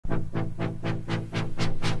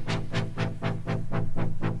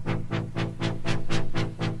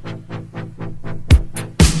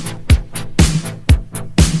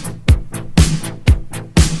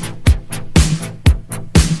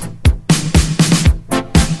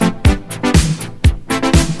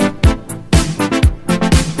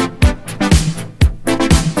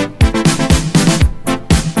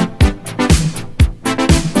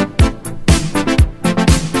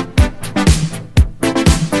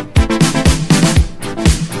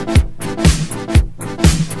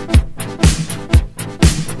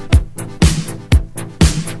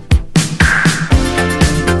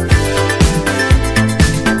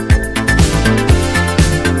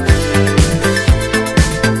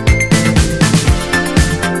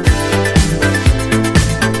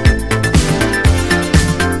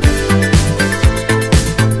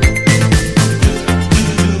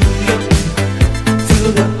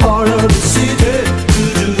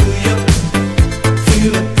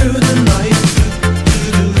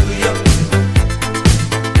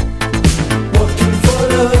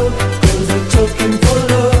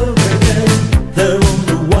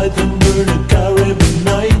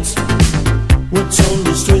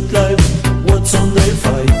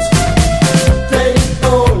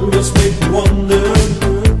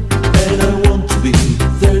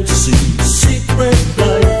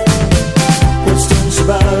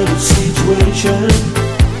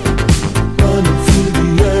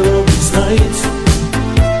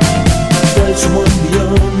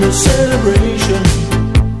the celebration,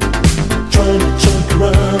 trying to jump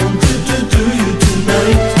around to you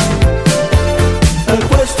tonight. A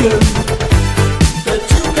question that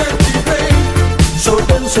you can't debate, so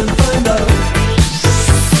dance and find out.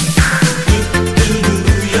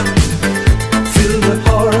 Feel the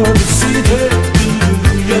heart of the city.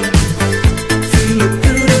 Feel it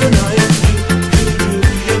through the night.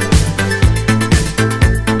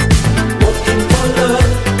 Walking for love,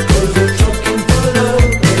 'cause they're talking for love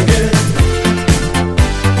again.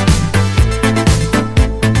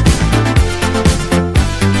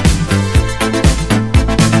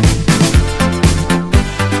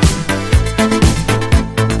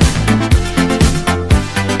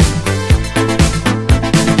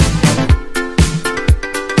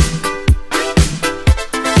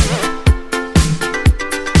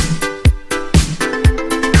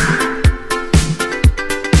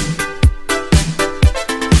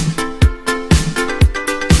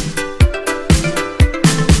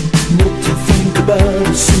 About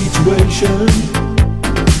the situation,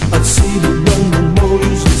 I'd see the run and more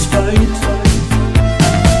useless fight.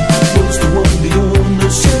 Was the one beyond the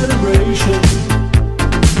celebration,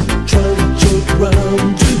 trying to joke around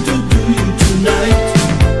to you tonight.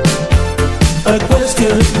 A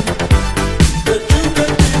question that you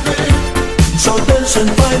can debate, so dance and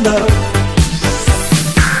find out.